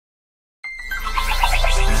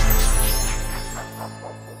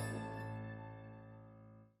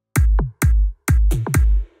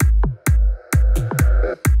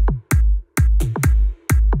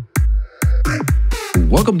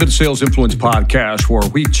Welcome to the Sales Influence Podcast, where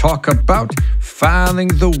we talk about finding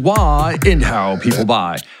the why in how people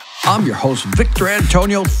buy. I'm your host, Victor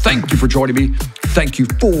Antonio. Thank you for joining me. Thank you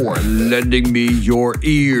for lending me your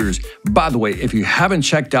ears. By the way, if you haven't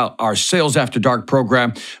checked out our Sales After Dark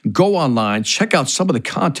program, go online, check out some of the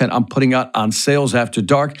content I'm putting out on Sales After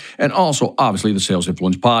Dark, and also, obviously, the Sales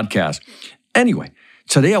Influence Podcast. Anyway,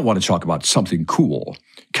 today I want to talk about something cool,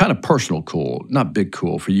 kind of personal cool, not big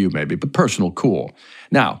cool for you maybe, but personal cool.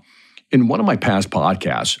 Now, in one of my past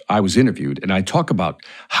podcasts, I was interviewed and I talk about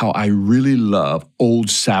how I really love old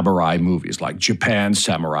samurai movies, like Japan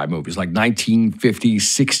samurai movies, like 1950s,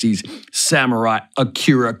 60s samurai,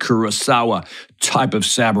 Akira Kurosawa type of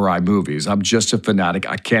samurai movies. I'm just a fanatic.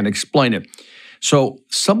 I can't explain it. So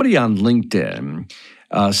somebody on LinkedIn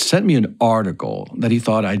sent me an article that he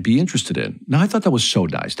thought I'd be interested in. Now, I thought that was so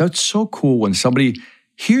nice. That's so cool when somebody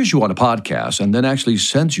hears you on a podcast and then actually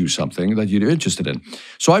sends you something that you're interested in.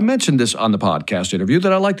 So I mentioned this on the podcast interview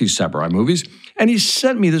that I like these samurai movies, and he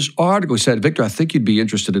sent me this article. He said, Victor, I think you'd be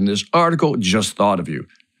interested in this article. Just thought of you.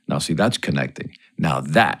 Now, see, that's connecting. Now,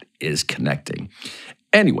 that is connecting.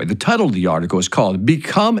 Anyway, the title of the article is called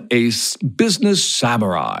Become a Business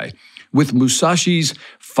Samurai with Musashi's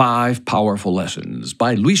 5 Powerful Lessons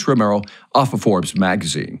by Luis Romero off of Forbes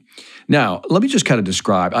magazine. Now, let me just kind of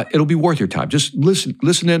describe. It'll be worth your time. Just listen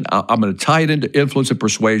in. I'm going to tie it into influence and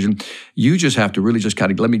persuasion. You just have to really just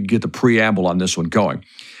kind of let me get the preamble on this one going.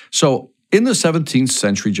 So in the 17th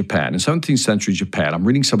century Japan, I'm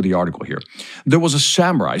reading some of the article here, there was a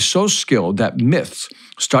samurai so skilled that myths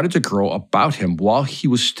started to grow about him while he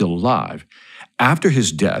was still alive. After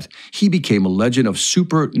his death, he became a legend of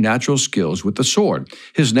supernatural skills with the sword.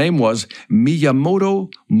 His name was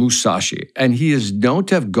Miyamoto Musashi, and he is known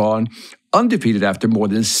to have gone undefeated after more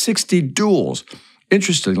than 60 duels.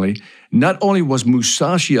 Interestingly, not only was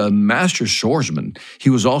Musashi a master swordsman, he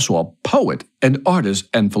was also a poet, an artist,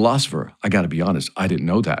 and philosopher. I got to be honest, I didn't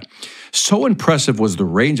know that. So impressive was the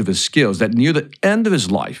range of his skills that near the end of his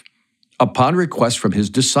life, upon request from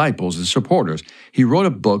his disciples and supporters, he wrote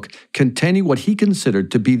a book containing what he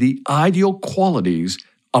considered to be the ideal qualities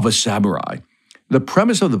of a samurai. The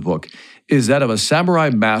premise of the book is that a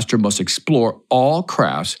samurai master must explore all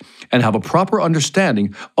crafts and have a proper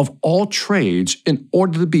understanding of all trades in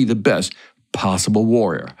order to be the best possible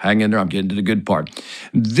warrior. Hang in there, I'm getting to the good part.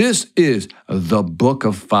 This is the Book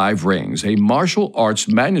of 5 Rings, a martial arts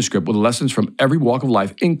manuscript with lessons from every walk of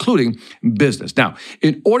life, including business. Now,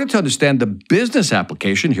 in order to understand the business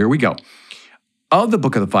application, here we go. Of the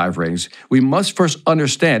Book of the 5 Rings, we must first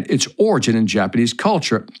understand its origin in Japanese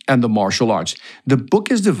culture and the martial arts. The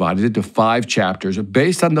book is divided into 5 chapters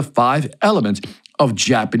based on the 5 elements of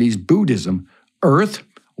Japanese Buddhism: earth,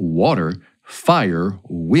 water, fire,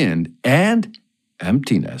 wind, and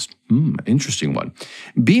emptiness. Interesting one.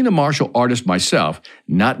 Being a martial artist myself,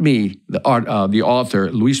 not me, the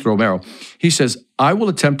author, Luis Romero, he says, I will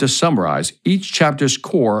attempt to summarize each chapter's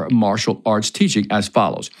core martial arts teaching as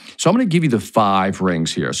follows. So I'm going to give you the 5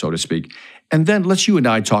 rings here, so to speak, and then let's you and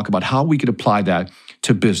I talk about how we could apply that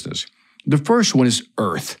to business. The first one is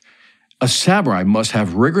earth. A samurai must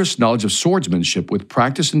have rigorous knowledge of swordsmanship with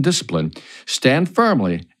practice and discipline, stand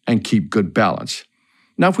firmly, and keep good balance.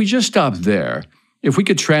 Now, if we just stop there, if we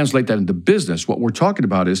could translate that into business, what we're talking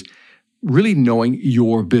about is really knowing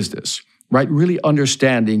your business, right? Really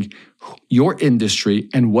understanding your industry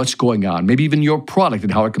and what's going on, maybe even your product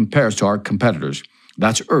and how it compares to our competitors.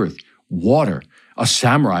 That's earth. Water. A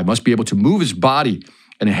samurai must be able to move his body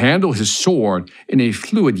and handle his sword in a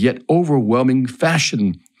fluid yet overwhelming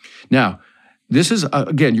fashion. Now, this is,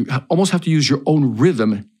 again, you almost have to use your own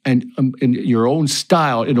rhythm and your own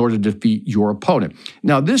style in order to defeat your opponent.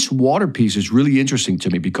 Now, this water piece is really interesting to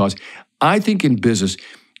me because I think in business,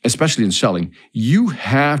 especially in selling, you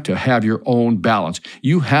have to have your own balance.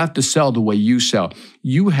 You have to sell the way you sell.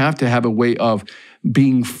 You have to have a way of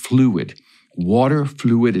being fluid. Water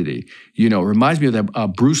fluidity. You know, reminds me of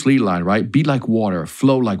that Bruce Lee line, right? Be like water,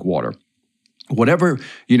 flow like water. Whatever,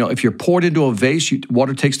 you know, if you're poured into a vase,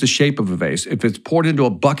 water takes the shape of a vase. If it's poured into a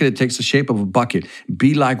bucket, it takes the shape of a bucket.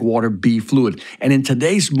 Be like water, be fluid. And in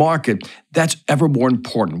today's market, that's ever more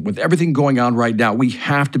important. With everything going on right now, we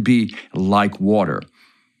have to be like water.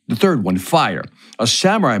 The third one, fire. A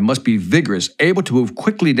samurai must be vigorous, able to move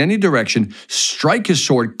quickly in any direction, strike his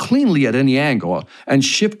sword cleanly at any angle, and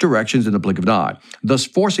shift directions in the blink of an eye, thus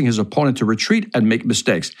forcing his opponent to retreat and make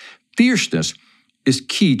mistakes. Fierceness is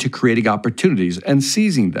key to creating opportunities and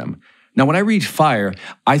seizing them. Now, when I read FIRE,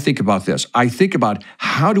 I think about this. I think about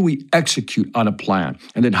how do we execute on a plan?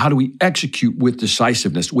 And then how do we execute with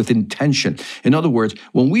decisiveness, with intention? In other words,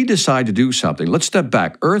 when we decide to do something, let's step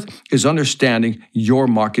back. Earth is understanding your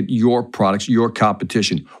market, your products, your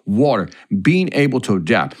competition. Water, being able to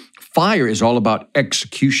adapt. Fire is all about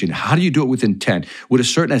execution. How do you do it with intent? With a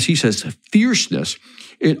certain, as he says, fierceness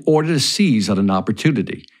in order to seize on an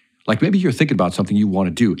opportunity. Like maybe you're thinking about something you want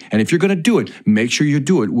to do. And if you're going to do it, make sure you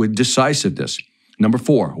do it with decisiveness. Number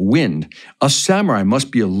 4, wind. A samurai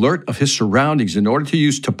must be alert of his surroundings in order to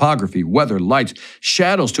use topography, weather, lights,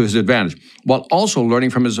 shadows to his advantage, while also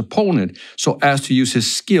learning from his opponent so as to use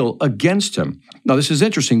his skill against him. Now, this is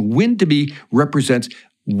interesting. Wind to me represents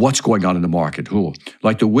what's going on in the market. Ooh,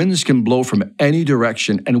 like the winds can blow from any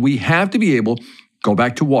direction, and we have to be able go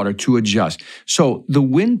back to water to adjust. So the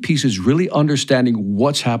wind piece is really understanding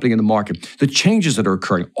what's happening in the market, the changes that are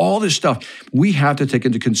occurring, all this stuff we have to take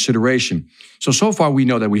into consideration. So far we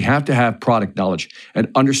know that we have to have product knowledge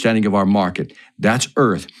and understanding of our market. That's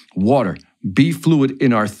earth, water, be fluid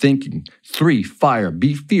in our thinking. 3, fire,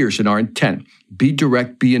 be fierce in our intent. Be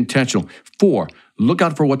direct, be intentional. 4, look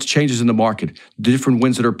out for what changes in the market, the different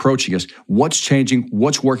winds that are approaching us, what's changing,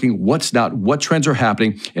 what's working, what's not, what trends are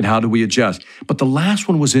happening, and how do we adjust. But the last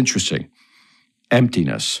one was interesting.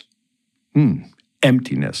 Emptiness.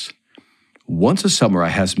 Emptiness. Once a samurai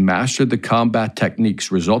has mastered the combat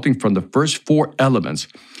techniques resulting from the first 4 elements,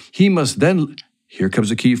 he must then, here comes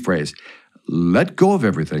the key phrase, let go of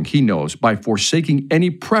everything he knows by forsaking any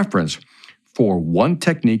preference for one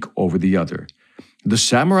technique over the other. The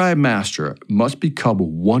samurai master must become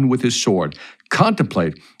one with his sword,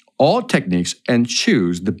 contemplate all techniques, and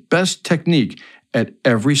choose the best technique at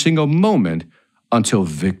every single moment until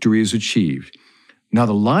victory is achieved. Now,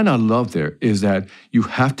 the line I love there is that you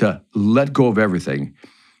have to let go of everything,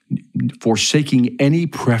 forsaking any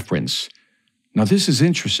preference. Now, this is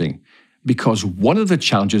interesting because one of the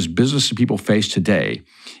challenges business people face today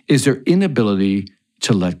is their inability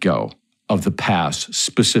to let go of the past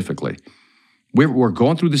specifically. We're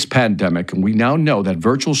going through this pandemic, and we now know that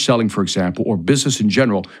virtual selling, for example, or business in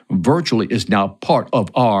general, virtually is now part of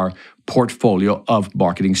our portfolio of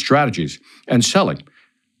marketing strategies and selling.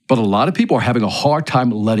 But a lot of people are having a hard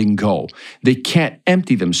time letting go. They can't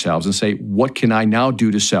empty themselves and say, what can I now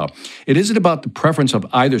do to sell? It isn't about the preference of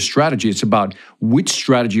either strategy. It's about which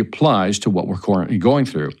strategy applies to what we're currently going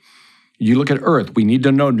through. You look at earth, we need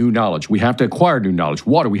to know new knowledge. We have to acquire new knowledge.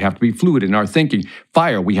 Water, we have to be fluid in our thinking.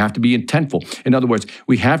 Fire, we have to be intentful. In other words,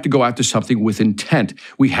 we have to go after something with intent.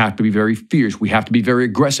 We have to be very fierce. We have to be very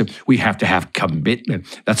aggressive. We have to have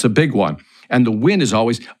commitment. That's a big one. And the win is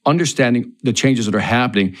always understanding the changes that are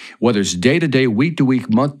happening, whether it's day to day, week to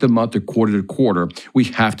week, month to month, or quarter to quarter. We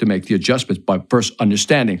have to make the adjustments by first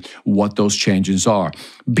understanding what those changes are.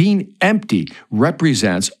 Being empty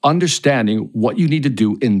represents understanding what you need to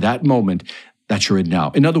do in that moment that you're in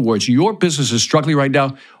now. In other words, your business is struggling right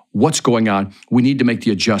now. What's going on? We need to make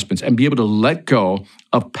the adjustments and be able to let go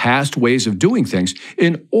of past ways of doing things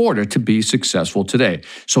in order to be successful today.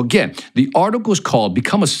 So again, the article is called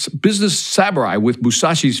Become a Business Samurai with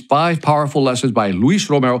Musashi's 5 Powerful Lessons by Luis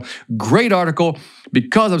Romero. Great article.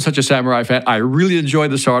 Because I'm such a samurai fan, I really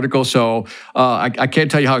enjoyed this article. So I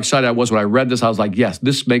can't tell you how excited I was when I read this. I was like, yes,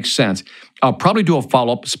 this makes sense. I'll probably do a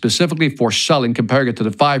follow-up specifically for selling, comparing it to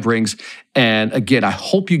the 5 rings. And again, I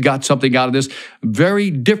hope you got something out of this.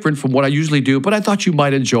 Very different from what I usually do, but I thought you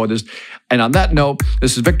might enjoy this. And on that note,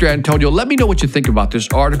 this is Victor Antonio. Let me know what you think about this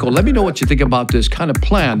article. Let me know what you think about this kind of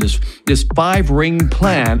plan, this 5-ring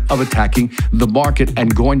plan of attacking the market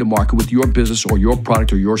and going to market with your business or your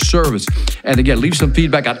product or your service. And again, leave some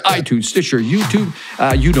feedback on iTunes, Stitcher, YouTube.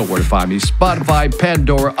 You know where to find me. Spotify,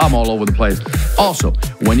 Pandora, I'm all over the place. Also,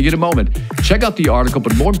 when you get a moment, check out the article,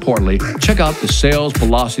 but more importantly, check out the Sales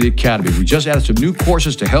Velocity Academy. We just added some new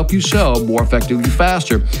courses to help you sell more effectively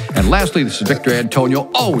faster. And lastly, this is Victor Antonio,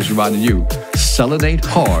 always reminding you, selling ain't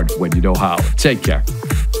hard when you know how. Take care.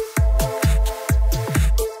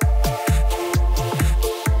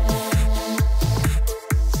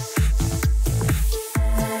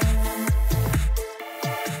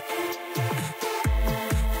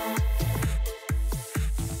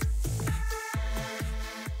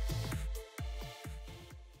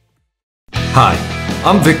 Hi,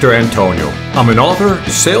 I'm Victor Antonio. I'm an author,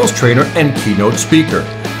 sales trainer, and keynote speaker.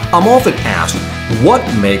 I'm often asked, what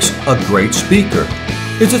makes a great speaker?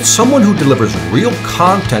 Is it someone who delivers real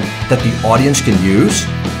content that the audience can use?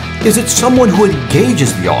 Is it someone who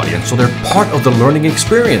engages the audience so they're part of the learning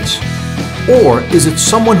experience? Or is it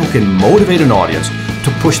someone who can motivate an audience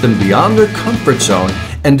to push them beyond their comfort zone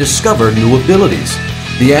and discover new abilities?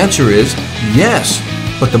 The answer is yes.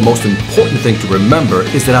 But the most important thing to remember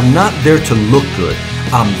is that I'm not there to look good.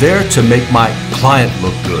 I'm there to make my client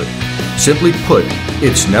look good. Simply put,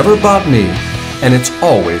 it's never about me, and it's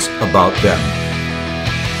always about them.